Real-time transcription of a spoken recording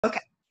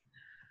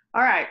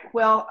All right.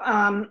 Well,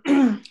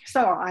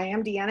 so I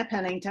am Deana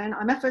Pennington.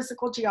 I'm a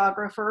physical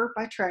geographer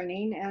by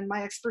training, and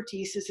my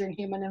expertise is in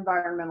human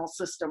environmental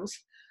systems.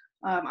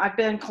 I've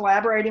been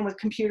collaborating with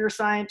computer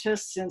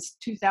scientists since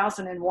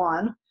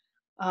 2001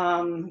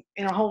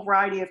 in a whole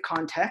variety of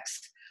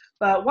contexts.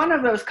 But one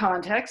of those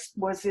contexts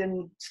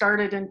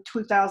started in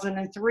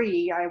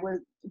 2003.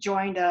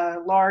 Joined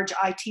a large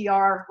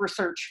ITR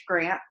research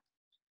grant.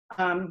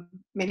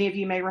 Many of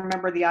you may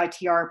remember the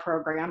ITR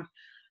program.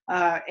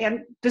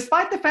 And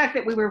despite the fact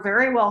that we were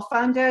very well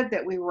funded,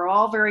 that we were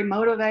all very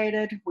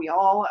motivated, we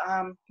all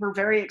were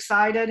very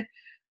excited,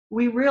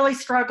 we really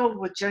struggled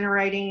with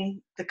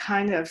generating the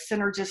kind of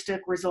synergistic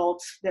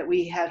results that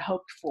we had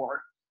hoped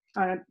for.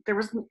 There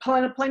was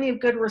plenty of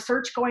good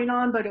research going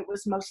on, but it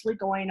was mostly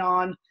going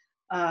on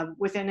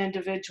within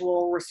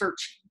individual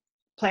research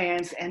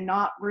plans and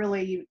not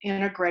really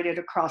integrated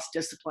across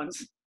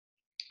disciplines.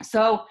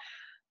 So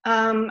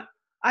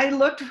I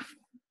looked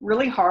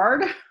really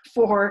hard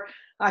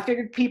I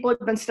figured people had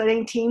been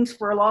studying teams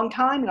for a long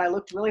time, and I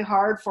looked really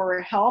hard for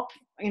help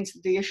in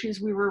the issues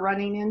we were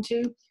running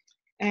into.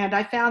 And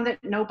I found that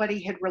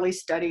nobody had really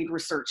studied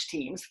research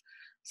teams.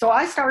 So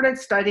I started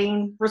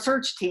studying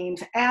research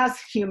teams as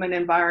human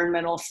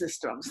environmental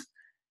systems.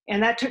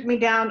 And that took me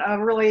down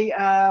a really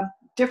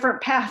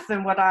different path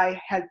than what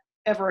I had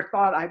ever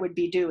thought I would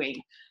be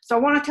doing. So I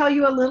want to tell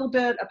you a little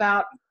bit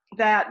about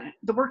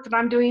the work that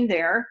I'm doing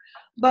there.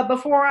 But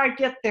before I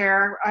get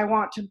there, I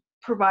want to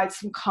provide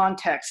some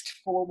context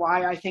for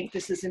why I think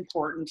this is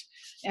important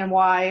and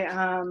why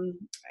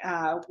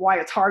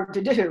it's hard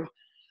to do.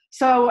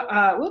 So,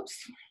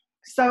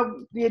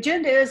 So the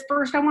agenda is,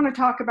 first I want to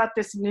talk about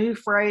this new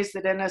phrase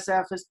that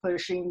NSF is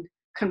pushing,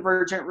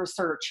 convergent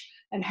research,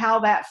 and how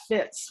that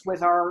fits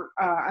with our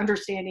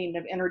understanding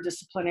of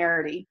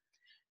interdisciplinarity.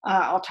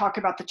 I'll talk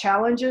about the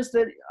challenges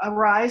that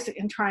arise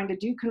in trying to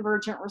do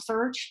convergent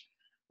research.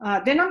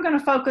 Then I'm going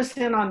to focus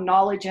in on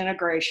knowledge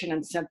integration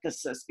and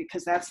synthesis,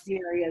 because that's the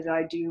area that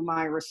I do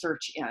my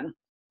research in.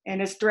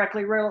 And it's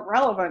directly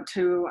relevant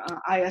to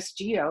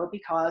IS-GEO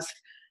because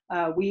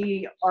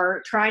we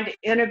are trying to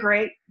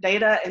integrate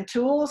data and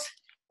tools.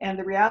 And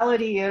the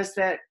reality is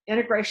that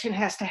integration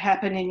has to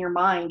happen in your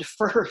mind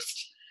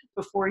first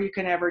before you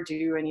can ever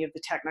do any of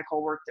the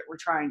technical work that we're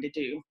trying to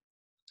do.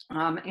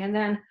 And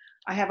then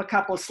I have a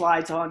couple of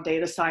slides on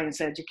data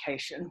science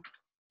education.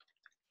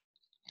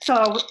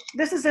 So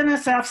this is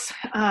NSF's,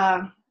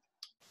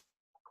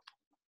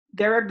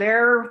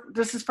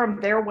 this is from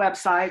their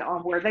website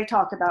on where they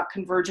talk about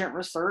convergent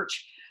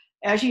research.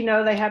 As you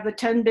know, they have the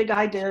 10 big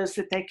ideas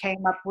that they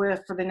came up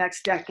with for the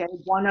next decade,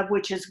 one of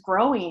which is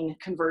growing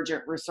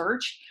convergent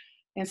research.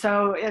 And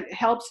so it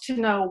helps to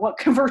know what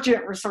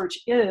convergent research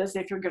is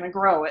if you're going to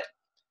grow it.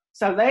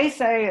 So they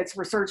say it's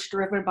research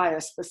driven by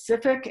a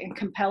specific and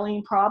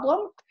compelling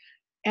problem,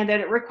 and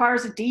that it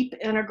requires a deep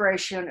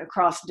integration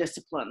across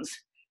disciplines.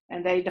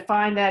 And they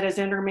define that as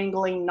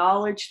intermingling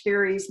knowledge,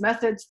 theories,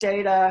 methods,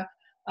 data,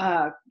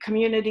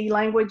 community,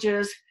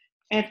 languages,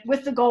 and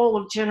with the goal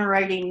of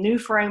generating new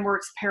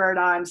frameworks,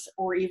 paradigms,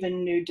 or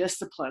even new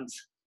disciplines.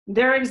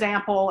 Their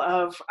example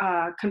of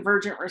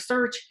convergent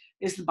research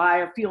is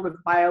the field of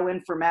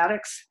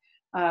bioinformatics,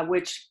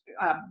 which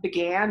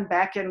began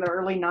back in the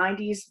early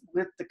 90s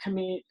with the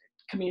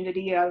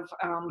community of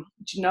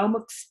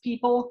genomics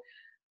people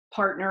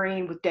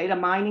partnering with data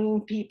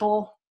mining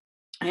people.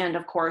 And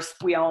of course,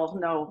 we all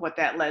know what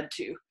that led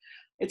to.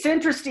 It's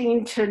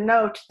interesting to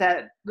note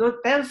that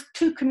those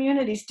two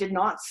communities did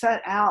not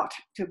set out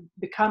to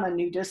become a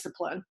new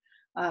discipline.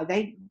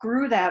 They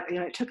grew that, and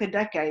it took a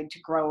decade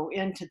to grow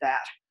into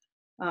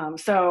that.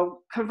 So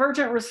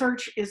convergent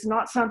research is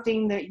not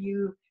something that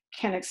you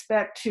can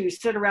expect to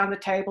sit around the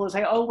table and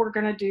say, oh, we're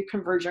going to do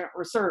convergent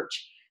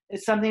research.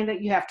 It's something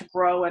that you have to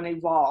grow and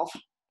evolve.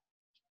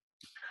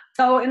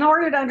 So in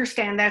order to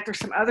understand that, there's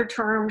some other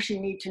terms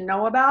you need to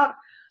know about.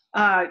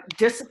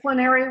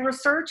 Disciplinary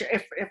research,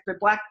 if the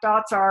black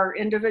dots are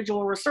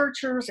individual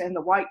researchers and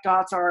the white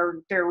dots are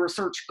their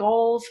research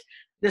goals,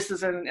 this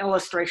is an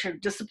illustration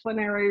of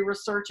disciplinary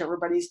research.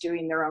 Everybody's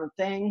doing their own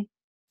thing.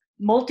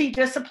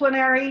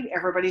 Multidisciplinary,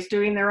 everybody's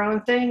doing their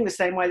own thing the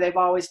same way they've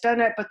always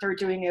done it, but they're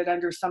doing it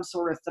under some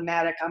sort of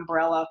thematic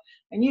umbrella.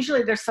 And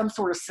usually there's some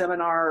sort of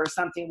seminar or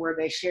something where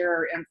they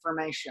share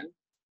information.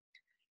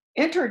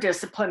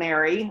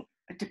 Interdisciplinary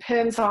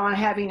depends on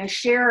having a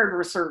shared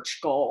research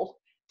goal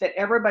that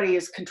everybody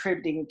is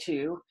contributing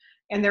to,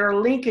 and there are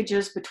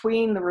linkages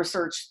between the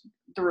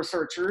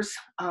researchers.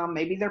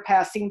 Maybe they're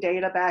passing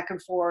data back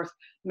and forth,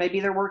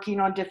 maybe they're working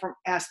on different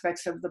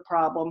aspects of the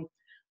problem.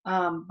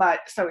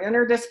 So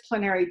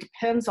interdisciplinary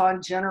depends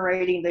on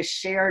generating the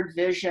shared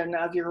vision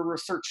of your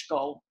research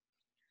goal.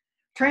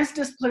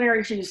 Transdisciplinary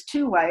is used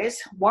two ways.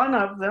 One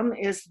of them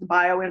is the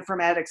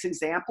bioinformatics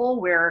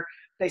example, where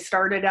they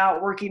started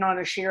out working on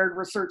a shared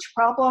research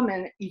problem,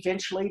 and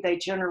eventually they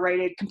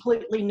generated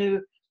completely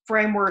new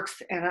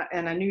frameworks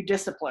and a new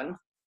discipline.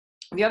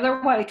 The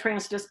other way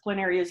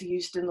transdisciplinary is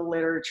used in the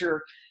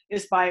literature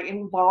is by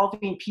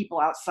involving people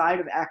outside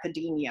of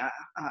academia,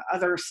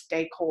 other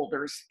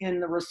stakeholders in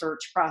the research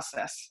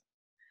process.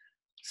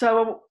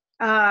 So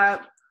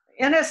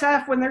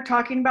NSF, when they're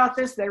talking about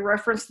this, they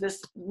reference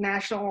this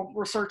National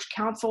Research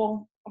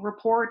Council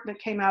report that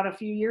came out a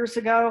few years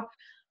ago.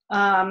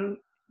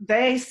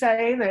 They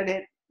say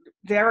that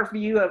their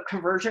view of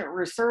convergent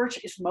research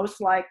is most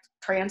like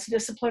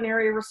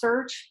transdisciplinary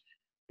research,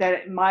 that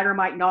it might or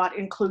might not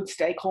include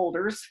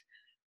stakeholders.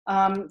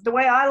 The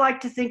way I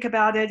like to think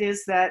about it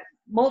is that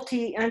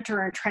multi,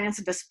 inter, and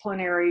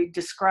transdisciplinary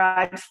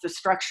describes the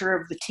structure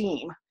of the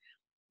team,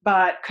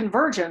 but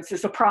convergence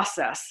is a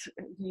process.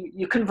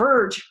 You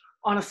converge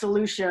on a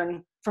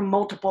solution from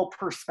multiple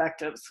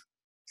perspectives.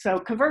 So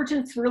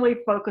convergence really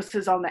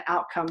focuses on the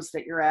outcomes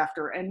that you're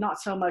after and not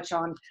so much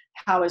on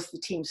how is the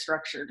team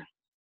structured.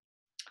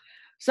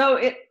 So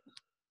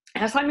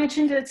as I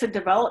mentioned, it's a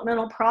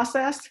developmental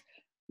process.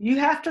 You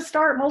have to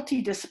start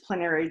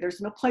multidisciplinary.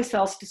 There's no place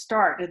else to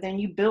start. And then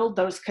you build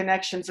those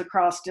connections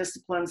across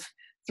disciplines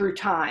through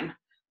time.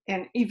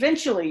 And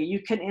eventually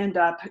you can end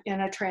up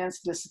in a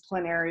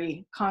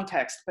transdisciplinary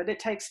context, but it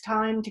takes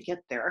time to get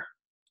there.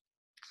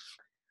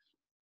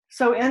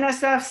 So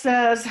NSF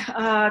says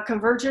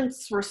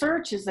convergence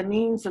research is a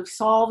means of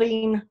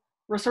solving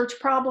research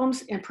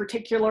problems, in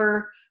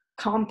particular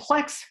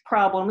complex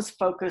problems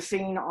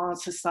focusing on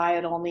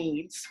societal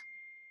needs.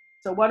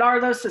 So what are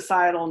those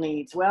societal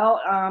needs? Well,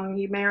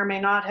 you may or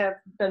may not have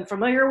been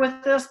familiar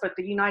with this, but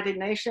the United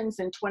Nations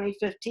in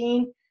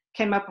 2015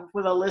 came up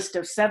with a list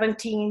of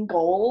 17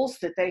 goals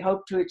that they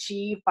hope to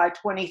achieve by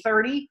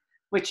 2030,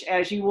 which,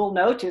 as you will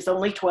note, is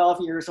only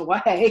 12 years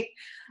away.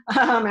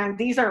 And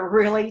these are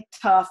really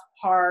tough,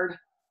 hard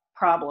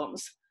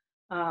problems.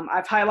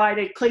 I've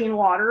highlighted clean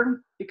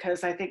water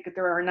because I think that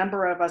there are a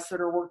number of us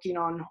that are working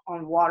on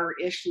water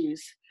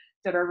issues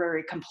that are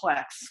very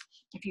complex.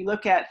 If you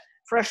look at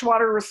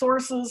freshwater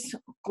resources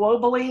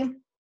globally,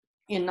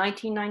 in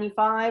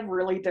 1995,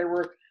 really there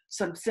were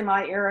some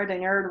semi-arid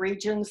and arid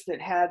regions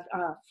that had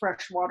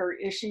freshwater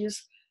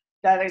issues.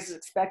 That is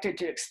expected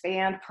to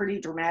expand pretty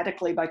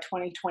dramatically by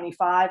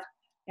 2025.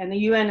 And the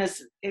UN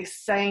is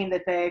saying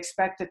that they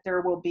expect that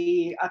there will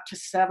be up to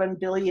 7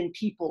 billion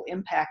people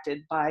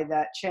impacted by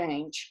that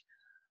change.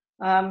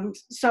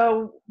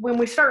 So when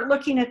we start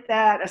looking at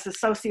that as a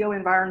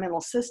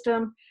socio-environmental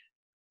system,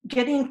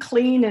 getting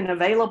clean and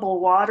available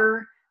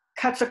water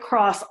cuts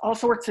across all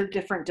sorts of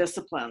different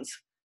disciplines.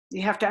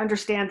 You have to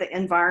understand the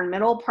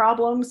environmental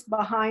problems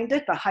behind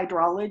it, the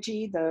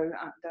hydrology, the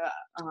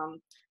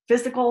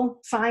physical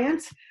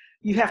science.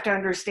 You have to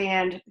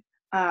understand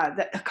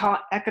the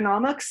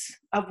economics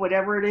of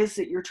whatever it is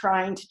that you're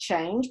trying to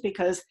change,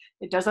 because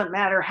it doesn't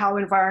matter how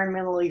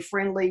environmentally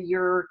friendly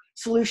your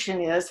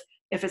solution is.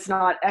 If it's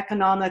not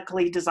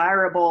economically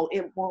desirable,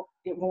 it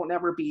won't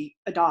ever be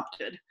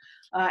adopted.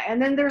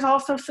 And then there's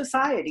also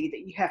society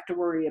that you have to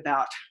worry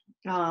about.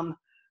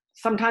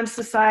 Sometimes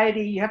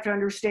society, you have to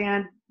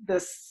understand the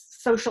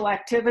social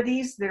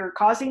activities that are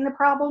causing the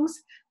problems,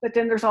 but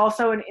then there's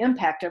also an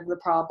impact of the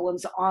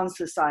problems on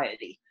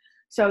society.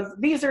 So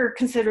these are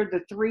considered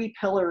the 3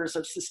 pillars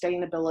of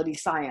sustainability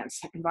science: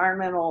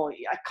 environmental,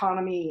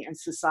 economy, and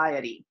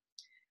society.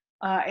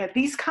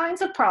 These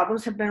kinds of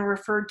problems have been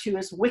referred to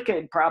as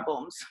wicked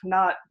problems,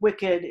 not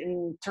wicked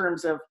in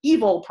terms of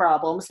evil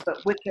problems, but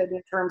wicked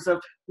in terms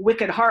of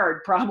wicked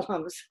hard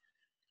problems.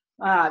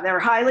 They're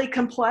highly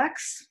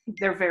complex.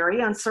 They're very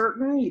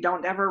uncertain. You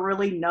don't ever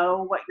really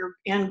know what your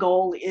end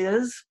goal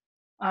is.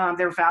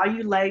 They're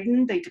value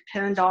laden. They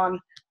depend on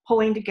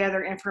pulling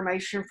together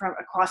information from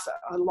across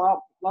a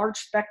large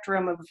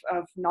spectrum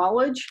of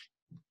knowledge.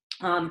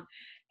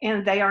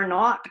 And they are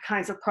not the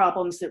kinds of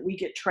problems that we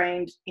get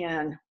trained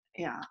in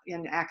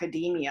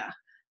academia.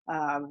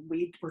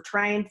 We were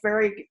trained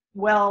very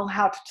well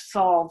how to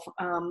solve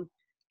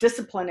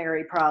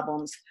disciplinary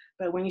problems.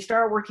 But when you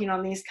start working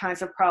on these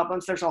kinds of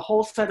problems, there's a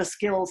whole set of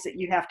skills that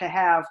you have to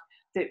have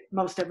that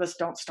most of us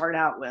don't start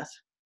out with.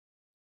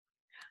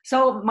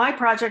 So my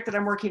project that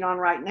I'm working on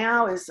right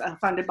now is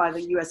funded by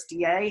the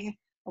USDA.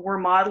 We're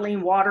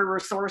modeling water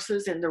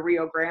resources in the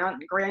Rio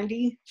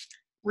Grande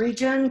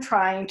region,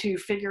 trying to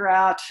figure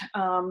out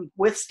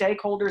with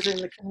stakeholders in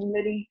the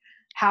community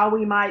how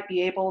we might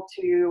be able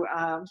to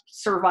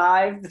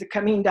survive the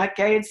coming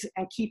decades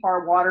and keep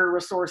our water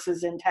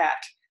resources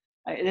intact.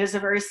 It is a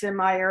very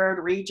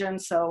semi-arid region,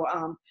 so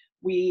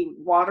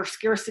water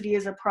scarcity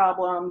is a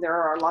problem. There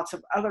are lots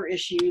of other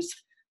issues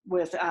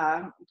with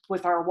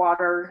our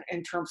water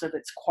in terms of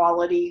its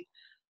quality.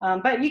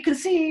 But you can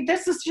see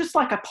this is just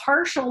like a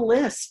partial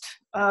list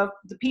of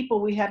the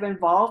people we have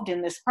involved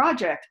in this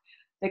project.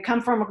 They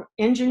come from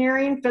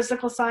engineering,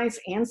 physical science,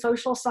 and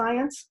social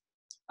science,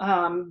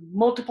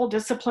 multiple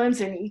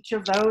disciplines in each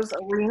of those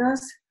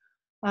arenas.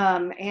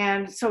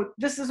 And so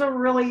this is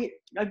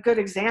a good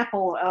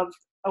example of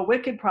a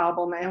wicked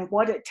problem and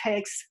what it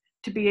takes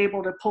to be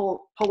able to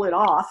pull it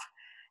off.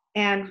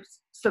 And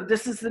so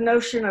this is the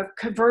notion of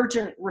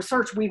convergent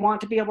research. We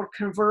want to be able to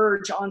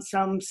converge on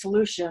some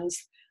solutions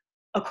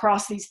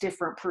across these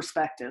different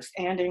perspectives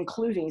and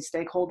including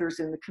stakeholders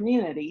in the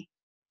community.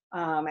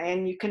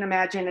 And you can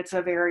imagine it's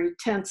a very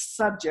tense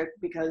subject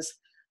because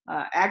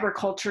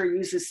Agriculture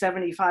uses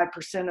 75%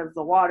 of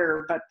the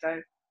water, but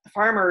the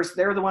farmers,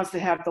 they're the ones that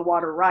have the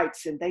water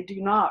rights, and they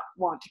do not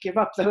want to give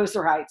up those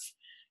rights.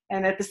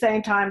 And at the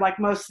same time, like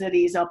most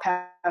cities, El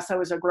Paso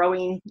is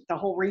the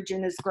whole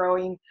region is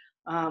growing.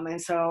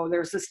 And so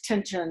there's this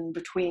tension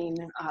between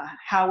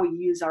how we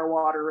use our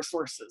water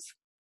resources.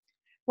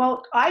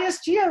 Well,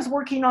 IS-GEO is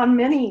working on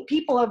many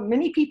people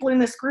in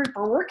this group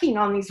are working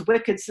on these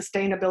wicked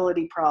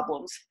sustainability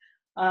problems.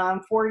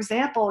 For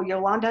example,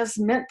 Yolanda's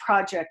Mint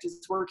project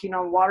is working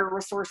on water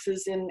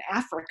resources in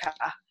Africa.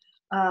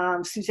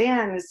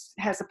 Suzanne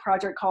has a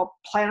project called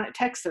Planet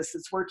Texas.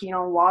 It's working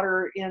on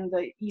water in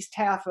the east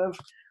half of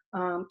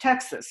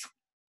Texas.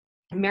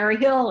 Mary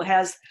Hill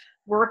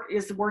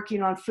is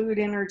working on food,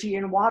 energy,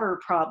 and water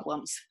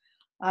problems.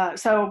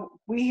 So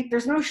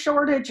there's no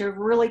shortage of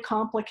really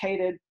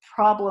complicated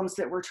problems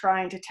that we're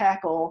trying to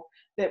tackle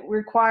that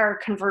require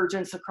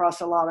convergence across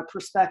a lot of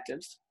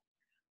perspectives.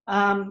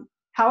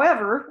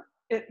 However,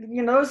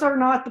 those are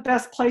not the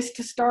best place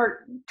to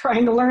start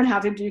trying to learn how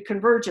to do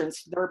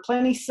convergence. There are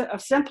plenty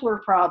of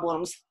simpler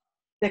problems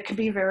that can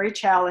be very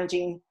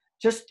challenging,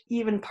 just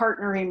even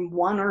partnering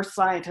one earth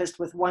scientist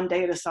with one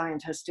data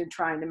scientist in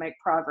trying to make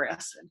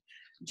progress. And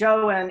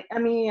Joe and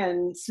Emmy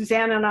and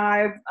Suzanne and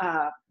I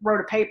wrote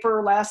a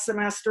paper last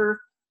semester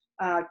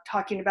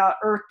talking about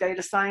earth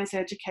data science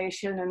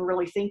education and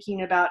really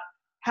thinking about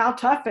how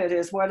tough it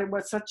is,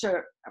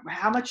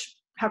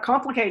 how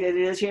complicated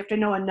it is. You have to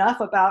know enough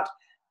about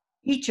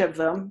each of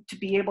them to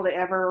be able to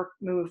ever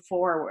move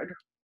forward.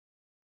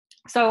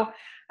 So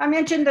I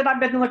mentioned that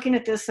I've been looking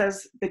at this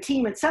as the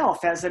team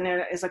itself as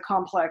a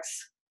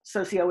complex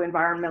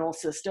socio-environmental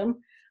system.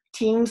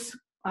 Teams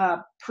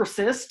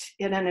persist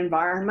in an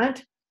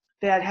environment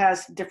that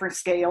has different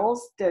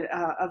scales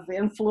of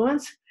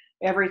influence,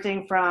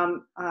 everything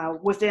from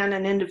within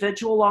an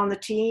individual on the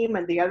team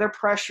and the other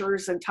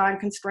pressures and time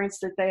constraints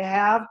that they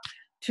have,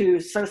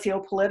 to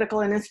socio-political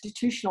and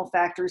institutional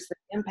factors that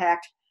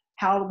impact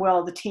how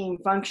well the team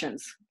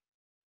functions.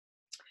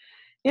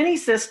 Any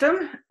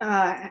system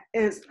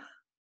is,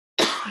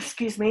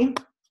 excuse me,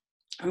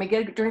 let me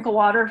get a drink of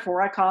water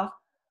before I cough.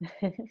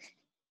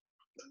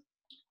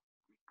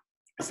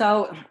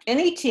 So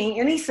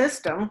any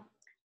system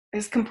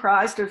is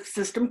comprised of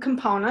system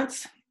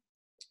components.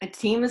 A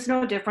team is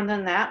no different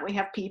than that. We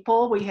have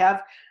people, we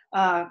have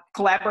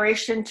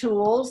collaboration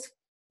tools,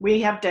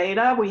 we have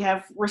data, we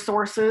have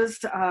resources,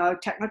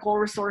 technical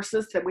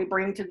resources that we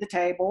bring to the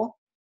table.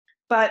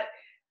 But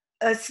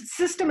a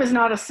system is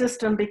not a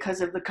system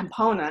because of the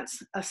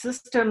components. A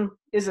system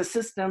is a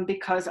system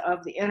because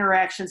of the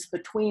interactions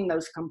between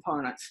those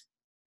components.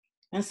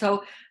 And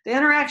so the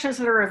interactions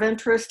that are of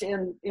interest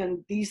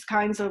in these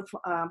kinds of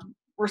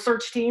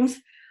research teams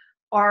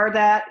are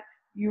that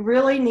you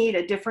really need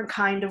a different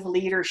kind of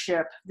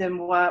leadership than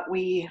what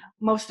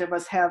most of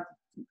us have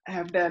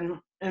been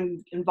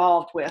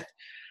involved with.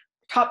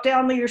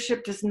 Top-down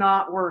leadership does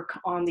not work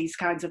on these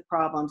kinds of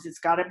problems. It's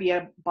got to be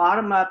a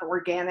bottom-up,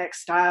 organic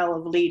style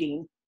of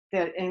leading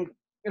that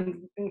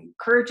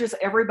encourages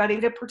everybody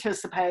to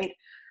participate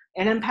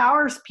and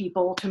empowers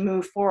people to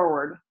move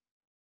forward.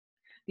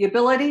 The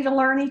ability to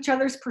learn each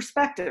other's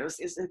perspectives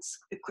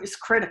is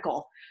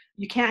critical.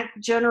 You can't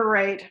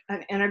generate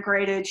an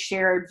integrated,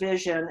 shared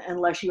vision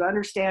unless you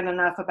understand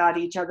enough about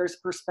each other's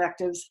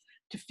perspectives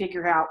to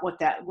figure out what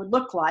that would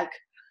look like.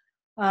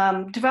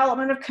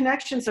 Development of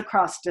connections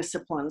across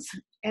disciplines.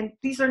 And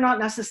these are not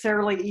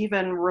necessarily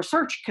even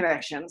research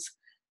connections,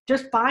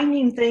 just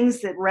finding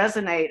things that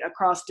resonate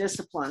across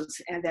disciplines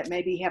and that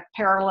maybe have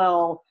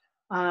parallel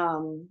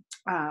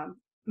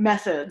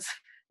methods,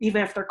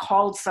 even if they're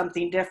called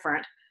something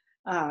different.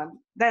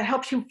 That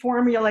helps you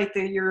formulate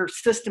your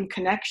system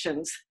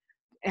connections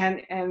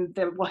and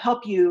that will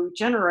help you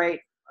generate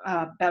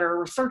better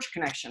research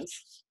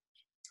connections.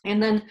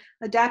 And then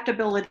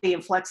adaptability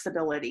and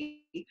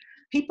flexibility.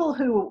 People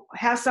who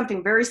have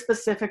something very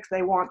specific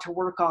they want to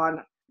work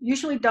on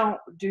usually don't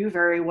do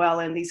very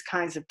well in these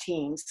kinds of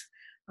teams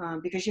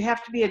because you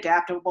have to be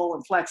adaptable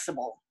and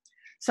flexible.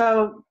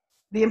 So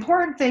the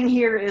important thing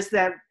here is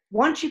that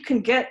once you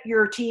can get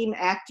your team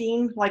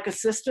acting like a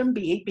system,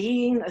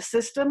 being a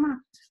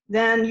system,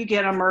 then you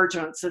get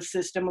emergence of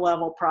system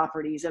level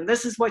properties. And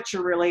this is what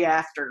you're really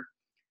after.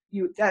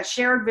 That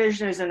shared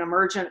vision is an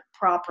emergent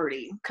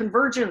property.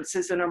 Convergence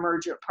is an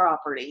emergent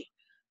property.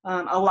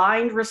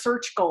 Aligned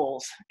research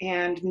goals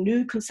and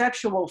new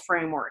conceptual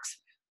frameworks.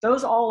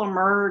 Those all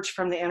emerge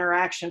from the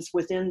interactions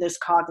within this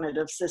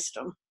cognitive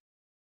system.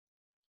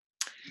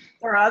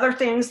 There are other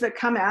things that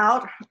come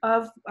out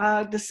of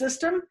the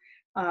system,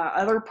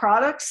 other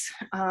products,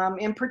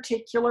 in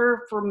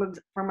particular from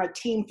a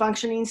team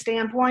functioning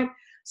standpoint.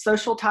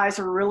 Social ties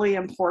are really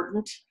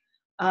important.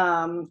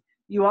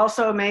 You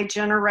also may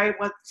generate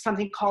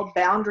something called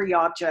boundary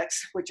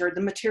objects, which are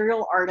the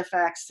material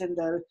artifacts and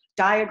the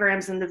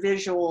diagrams and the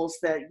visuals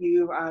that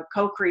you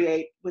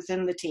co-create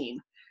within the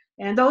team.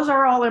 And those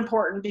are all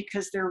important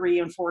because they're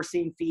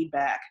reinforcing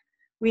feedback.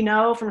 We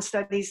know from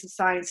studies of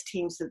science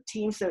teams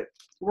that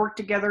work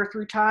together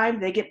through time,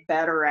 they get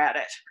better at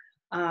it.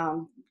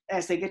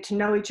 as they get to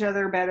know each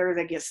other better,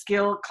 they get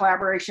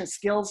collaboration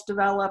skills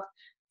developed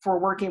for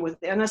working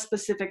within a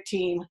specific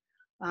team.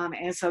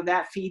 And so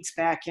that feeds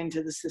back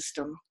into the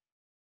system.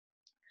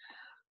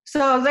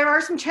 So there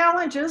are some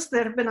challenges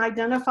that have been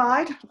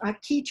identified,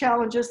 key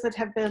challenges that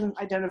have been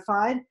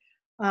identified.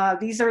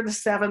 These are the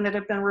 7 that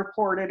have been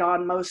reported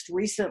on most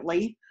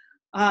recently.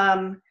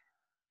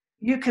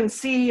 You can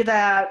see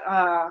that,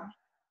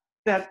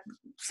 that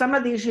some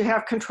of these you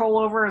have control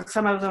over and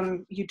some of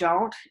them you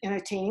don't in a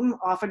team.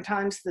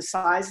 Oftentimes the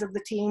size of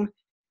the team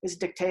is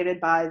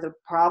dictated by the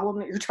problem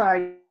that you're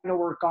trying to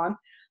work on,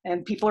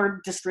 and people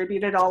are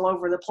distributed all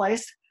over the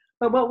place.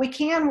 But what we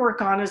can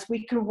work on is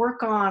we can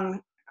work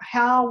on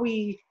how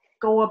we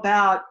go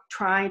about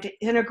trying to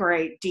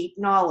integrate deep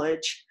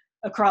knowledge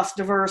across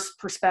diverse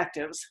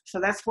perspectives. So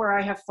that's where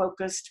I have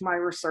focused my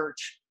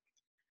research.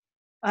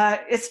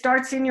 It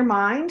starts in your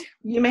mind.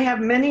 You may have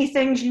many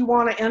things you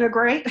want to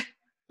integrate,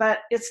 but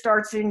it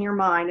starts in your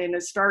mind, and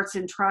it starts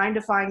in trying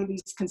to find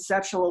these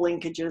conceptual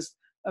linkages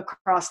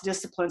across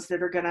disciplines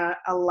that are going to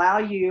allow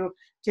you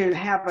to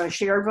have a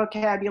shared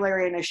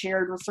vocabulary and a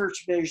shared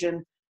research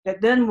vision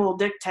that then will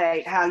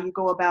dictate how you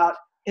go about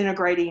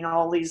integrating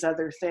all these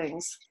other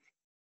things.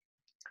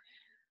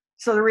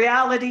 So the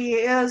reality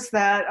is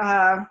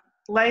that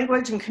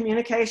language and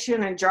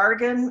communication and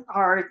jargon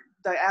are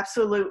the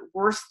absolute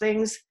worst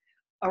things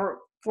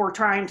for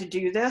trying to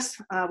do this.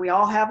 We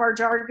all have our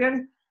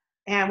jargon,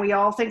 and we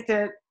all think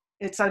that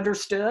it's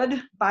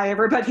understood by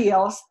everybody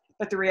else,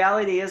 but the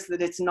reality is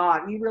that it's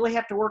not. You really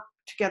have to work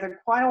together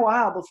quite a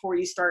while before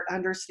you start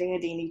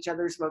understanding each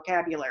other's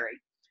vocabulary.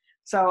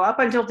 So up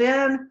until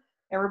then,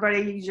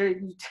 everybody,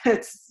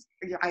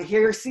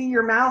 see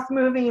your mouth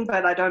moving,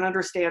 but I don't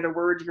understand a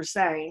word you're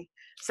saying.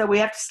 So we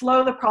have to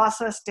slow the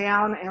process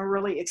down and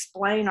really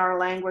explain our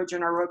language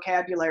and our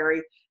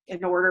vocabulary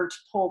in order to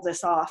pull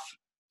this off.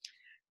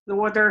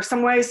 There are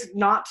some ways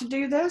not to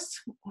do this.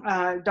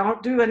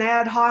 Don't do an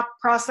ad hoc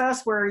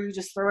process where you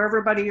just throw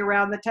everybody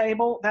around the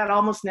table. That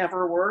almost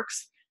never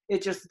works.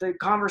 The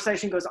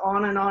conversation goes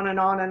on and on and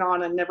on and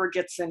on and never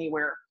gets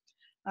anywhere.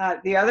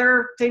 The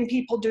other thing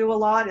people do a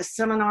lot is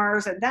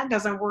seminars, and that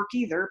doesn't work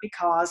either,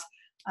 because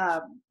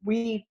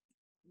we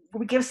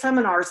give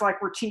seminars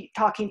like we're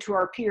talking to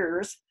our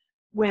peers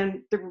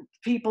when the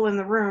people in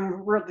the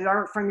room that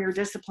aren't from your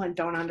discipline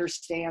don't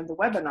understand the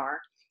webinar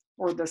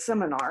or the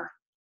seminar.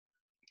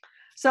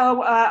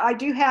 So I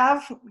do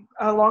have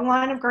a long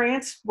line of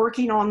grants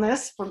working on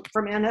this from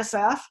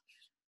NSF.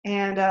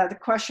 And the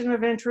question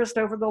of interest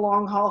over the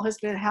long haul has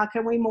been, how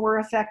can we more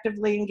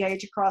effectively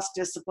engage across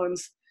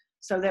disciplines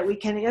so that we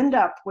can end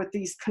up with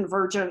these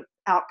convergent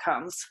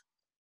outcomes?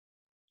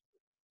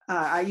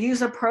 I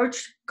use an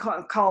approach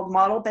called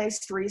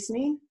model-based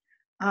reasoning.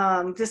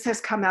 This has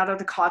come out of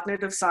the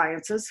cognitive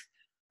sciences.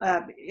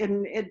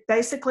 And it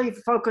basically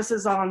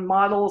focuses on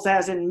models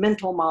as in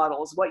mental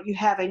models, what you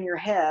have in your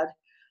head,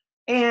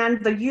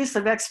 and the use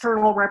of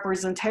external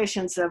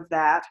representations of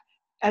that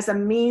as a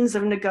means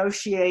of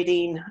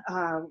negotiating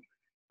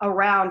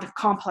around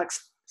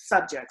complex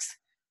subjects.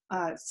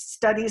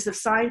 Studies of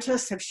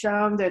scientists have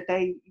shown that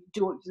they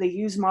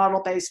use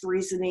model-based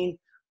reasoning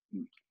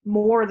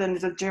more than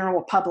the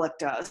general public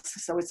does.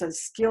 So it's a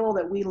skill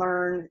that we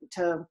learn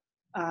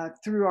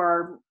through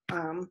our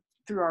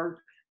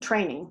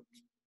training.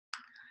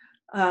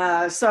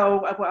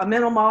 So a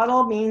mental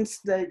model means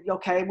that,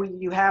 okay,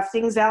 you have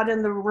things out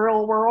in the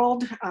real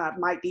world,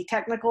 might be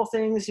technical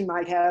things, you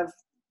might have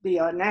the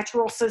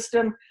natural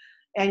system,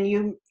 and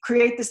you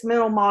create this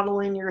mental model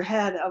in your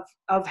head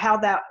of how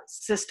that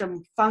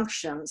system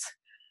functions.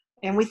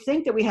 And we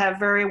think that we have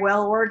very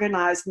well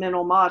organized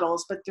mental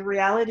models, but the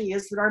reality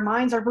is that our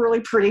minds are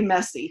really pretty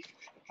messy.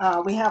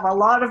 We have a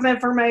lot of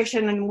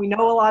information and we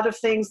know a lot of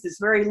things that's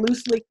very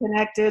loosely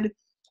connected.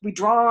 We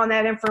draw on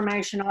that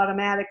information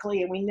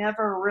automatically and we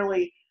never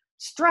really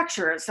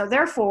structure it. So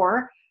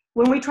therefore,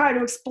 when we try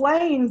to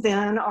explain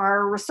then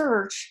our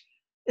research,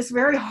 it's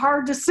very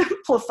hard to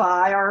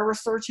simplify our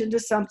research into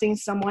something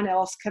someone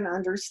else can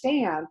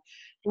understand.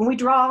 When we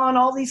draw on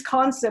all these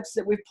concepts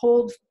that we've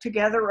pulled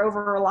together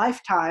over a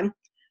lifetime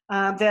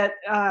that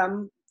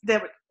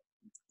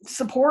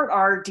support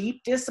our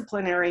deep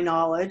disciplinary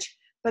knowledge,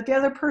 but the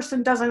other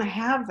person doesn't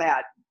have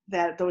that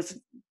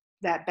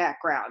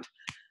background.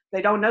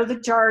 They don't know the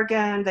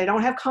jargon, they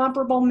don't have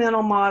comparable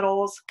mental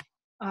models,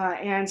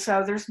 and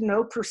so there's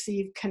no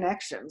perceived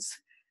connections.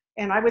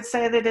 And I would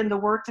say that in the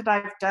work that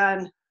I've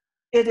done,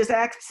 it is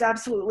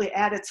absolutely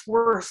at its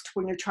worst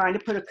when you're trying to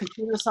put a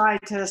computer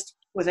scientist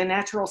with a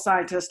natural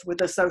scientist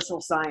with a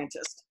social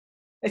scientist.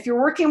 If you're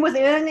working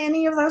within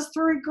any of those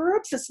three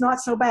groups, it's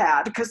not so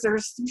bad because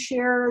there's some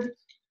shared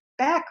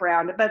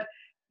background. But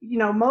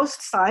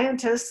most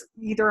scientists,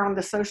 either on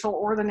the social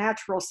or the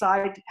natural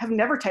side, have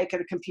never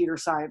taken a computer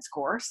science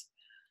course.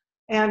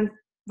 And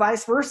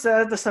vice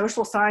versa, the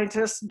social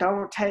scientists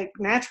don't take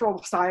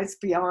natural science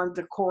beyond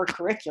the core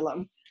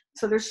curriculum.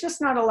 So there's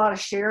just not a lot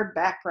of shared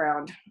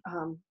background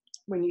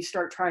when you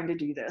start trying to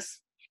do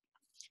this.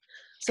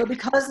 So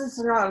because there's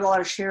not a lot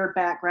of shared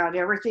background,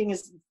 everything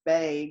is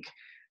vague.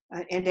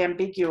 and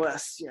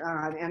ambiguous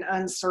and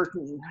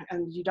uncertain,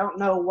 and you don't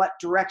know what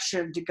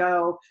direction to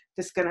go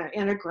that's going to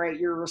integrate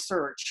your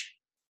research.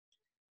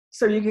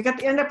 So you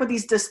end up with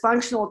these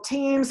dysfunctional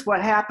teams.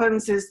 What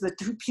happens is the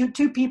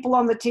two people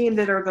on the team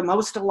that are the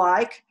most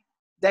alike,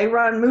 they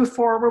move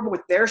forward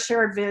with their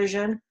shared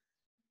vision.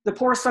 The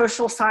poor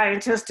social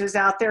scientist is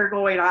out there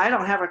going, I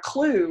don't have a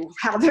clue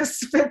how this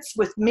fits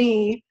with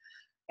me.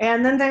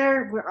 And then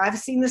I've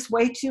seen this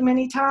way too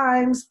many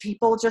times.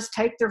 People just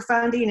take their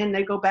funding and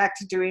they go back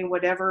to doing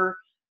whatever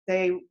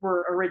they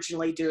were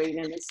originally doing,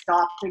 and they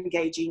stop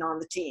engaging on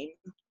the team.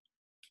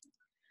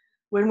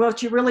 When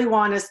what you really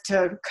want is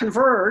to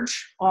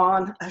converge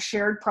on a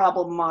shared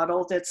problem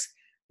model that's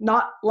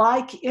not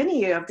like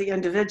any of the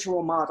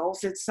individual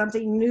models. It's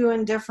something new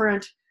and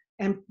different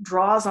and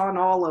draws on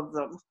all of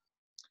them.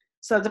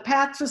 So the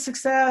path to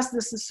success,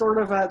 this is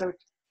sort of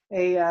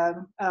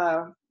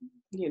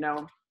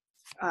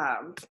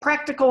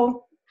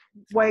practical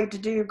way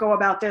to go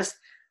about this.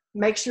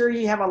 Make sure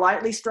you have a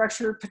lightly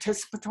structured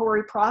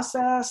participatory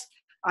process.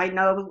 I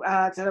know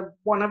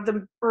one of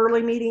the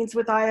early meetings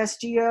with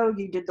IS-GEO,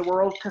 you did the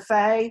World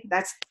Cafe.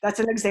 That's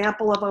an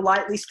example of a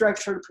lightly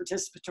structured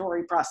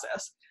participatory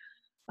process.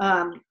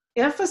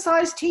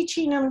 Emphasize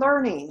teaching and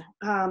learning.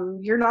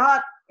 You're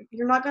not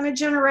going to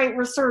generate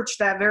research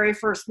that very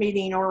first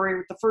meeting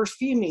or the first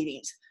few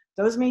meetings.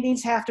 Those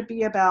meetings have to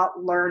be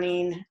about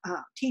learning,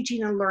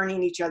 teaching and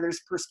learning each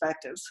other's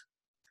perspectives.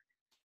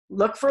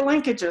 Look for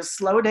linkages,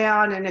 slow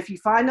down, and if you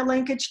find a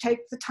linkage, take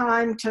the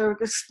time to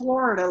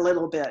explore it a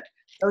little bit.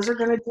 Those are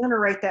going to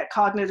generate that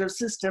cognitive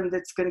system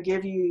that's going to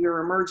give you your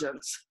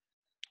emergence.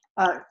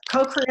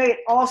 Co-create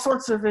all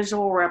sorts of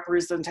visual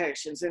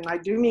representations, and I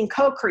do mean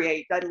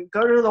co-create. I mean,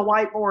 go to the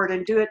whiteboard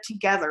and do it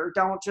together.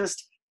 Don't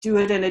just do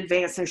it in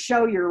advance and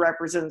show your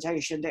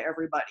representation to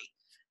everybody.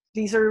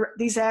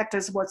 These act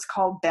as what's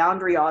called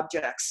boundary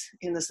objects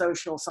in the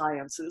social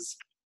sciences.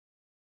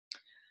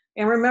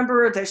 And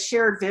remember, the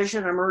shared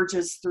vision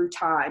emerges through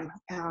time.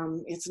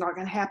 It's not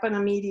going to happen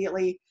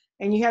immediately,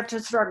 and you have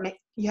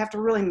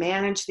to really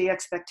manage the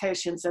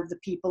expectations of the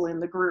people in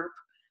the group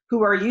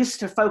who are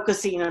used to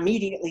focusing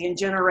immediately and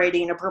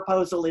generating a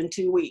proposal in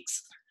 2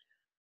 weeks.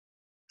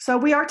 So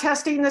we are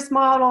testing this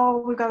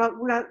model. We've got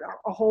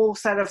a whole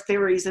set of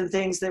theories and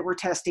things that we're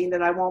testing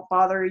that I won't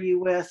bother you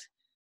with.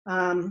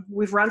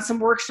 We've run some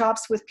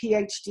workshops with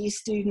PhD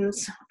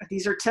students.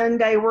 These are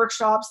 10-day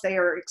workshops. They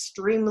are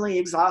extremely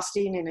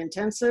exhausting and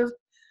intensive.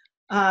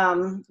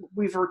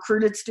 We've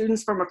recruited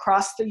students from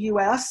across the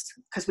US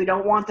because we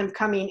don't want them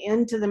coming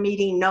into the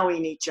meeting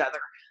knowing each other.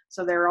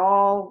 So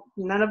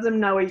none of them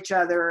know each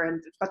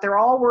other, but they're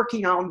all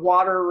working on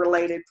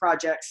water-related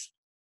projects.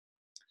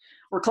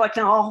 We're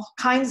collecting all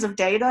kinds of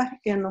data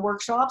in the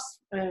workshops,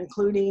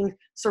 including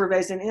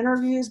surveys and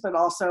interviews, but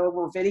also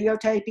we're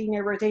videotaping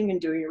everything and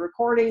doing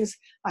recordings.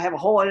 I have a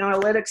whole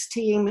analytics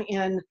team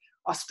in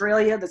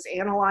Australia that's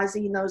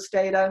analyzing those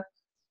data.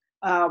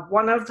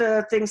 One of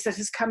the things that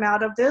has come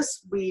out of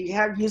this, we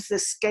have used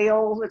this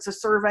scale. It's a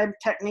survey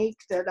technique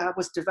that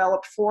was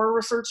developed for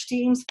research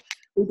teams.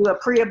 We do a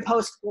pre and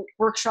post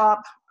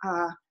workshop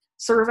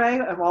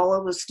survey of all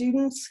of the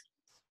students.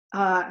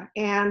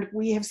 And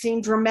we have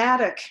seen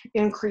dramatic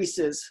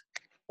increases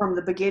from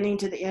the beginning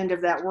to the end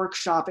of that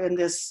workshop in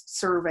this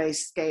survey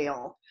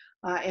scale,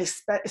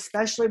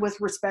 especially with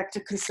respect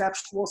to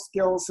conceptual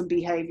skills and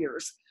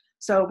behaviors.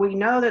 So we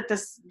know that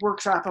this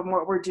workshop and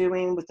what we're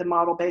doing with the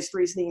model-based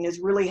reasoning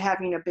is really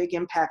having a big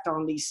impact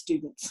on these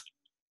students.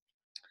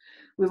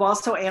 We've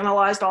also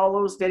analyzed all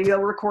those video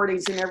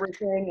recordings and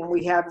everything, and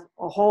we have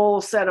a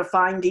whole set of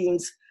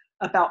findings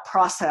about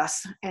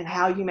process and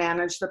how you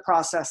manage the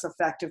process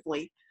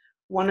effectively.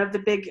 One of the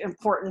big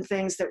important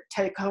things that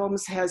take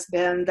homes has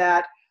been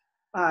that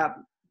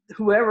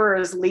whoever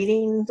is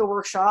leading the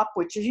workshop,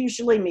 which is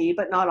usually me,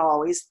 but not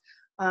always,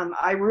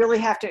 I really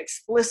have to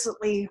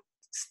explicitly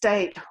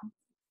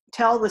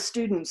tell the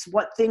students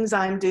what things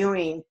I'm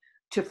doing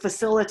to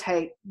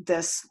facilitate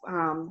this,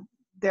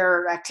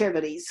 their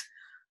activities,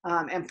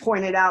 and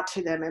point it out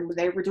to them. And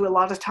they would spend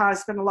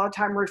a lot of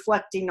time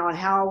reflecting on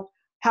how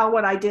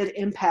what I did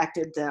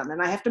impacted them.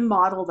 And I have to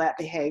model that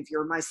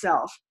behavior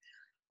myself.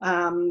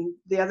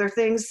 The other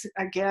things,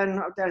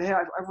 again, that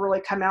have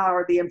really come out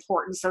are the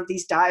importance of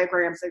these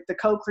diagrams, like the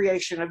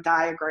co-creation of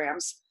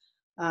diagrams.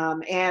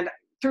 And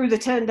through the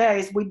 10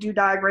 days, we do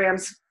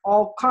diagrams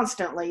all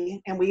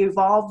constantly, and we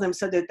evolve them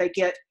so that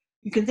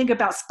you can think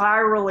about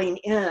spiraling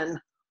in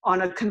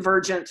on a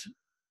convergent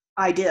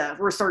idea,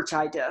 research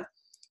idea.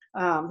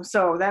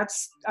 So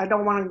I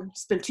don't want to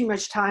spend too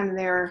much time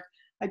there.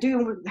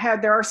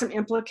 There are some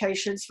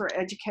implications for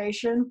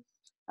education.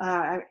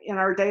 In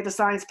our data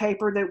science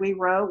paper that we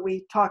wrote,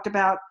 we talked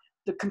about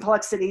the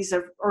complexities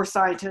of earth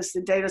scientists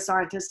and data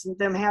scientists and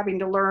them having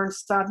to learn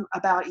some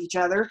about each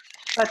other.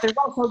 But there's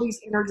also these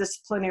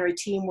interdisciplinary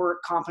teamwork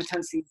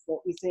competencies that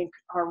we think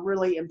are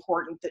really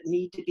important that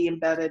need to be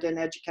embedded in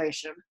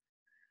education.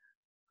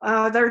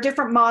 There are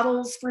different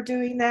models for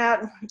doing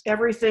that.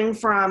 Everything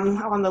from,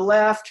 on the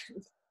left,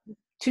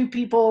 2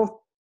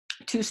 people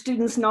two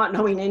students not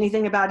knowing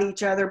anything about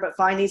each other, but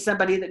finding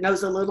somebody that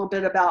knows a little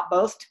bit about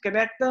both to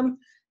connect them,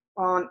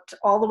 on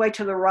all the way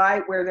to the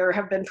right, where there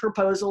have been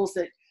proposals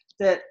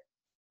that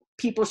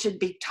people should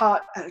be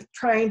taught,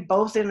 trained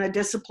both in a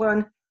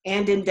discipline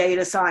and in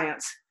data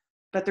science.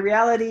 But the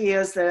reality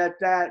is that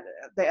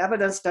the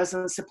evidence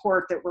doesn't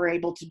support that we're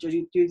able to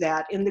do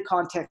that in the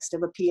context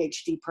of a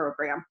PhD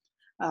program.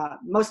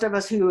 Most of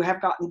us who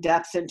have gotten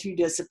depth into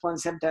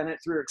disciplines have done it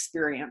through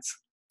experience.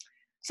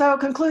 So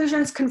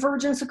conclusions: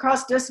 convergence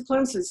across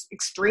disciplines is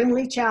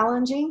extremely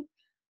challenging.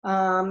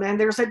 And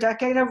there's a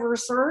decade of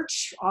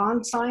research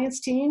on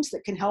science teams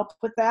that can help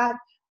with that.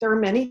 There are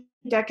many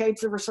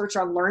decades of research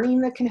on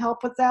learning that can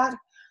help with that.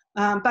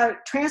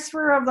 But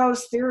transfer of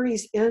those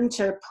theories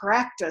into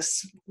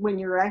practice when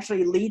you're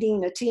actually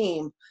leading a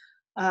team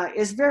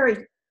is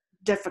very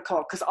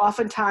difficult, because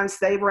oftentimes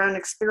they run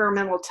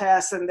experimental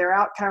tests and their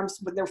outcomes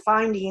with their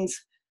findings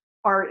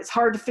it's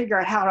hard to figure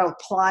out how to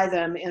apply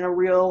them in a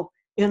real,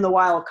 in the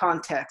wild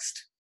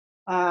context.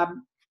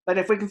 But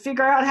if we can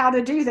figure out how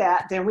to do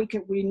that, then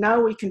we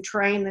know we can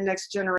train the next generation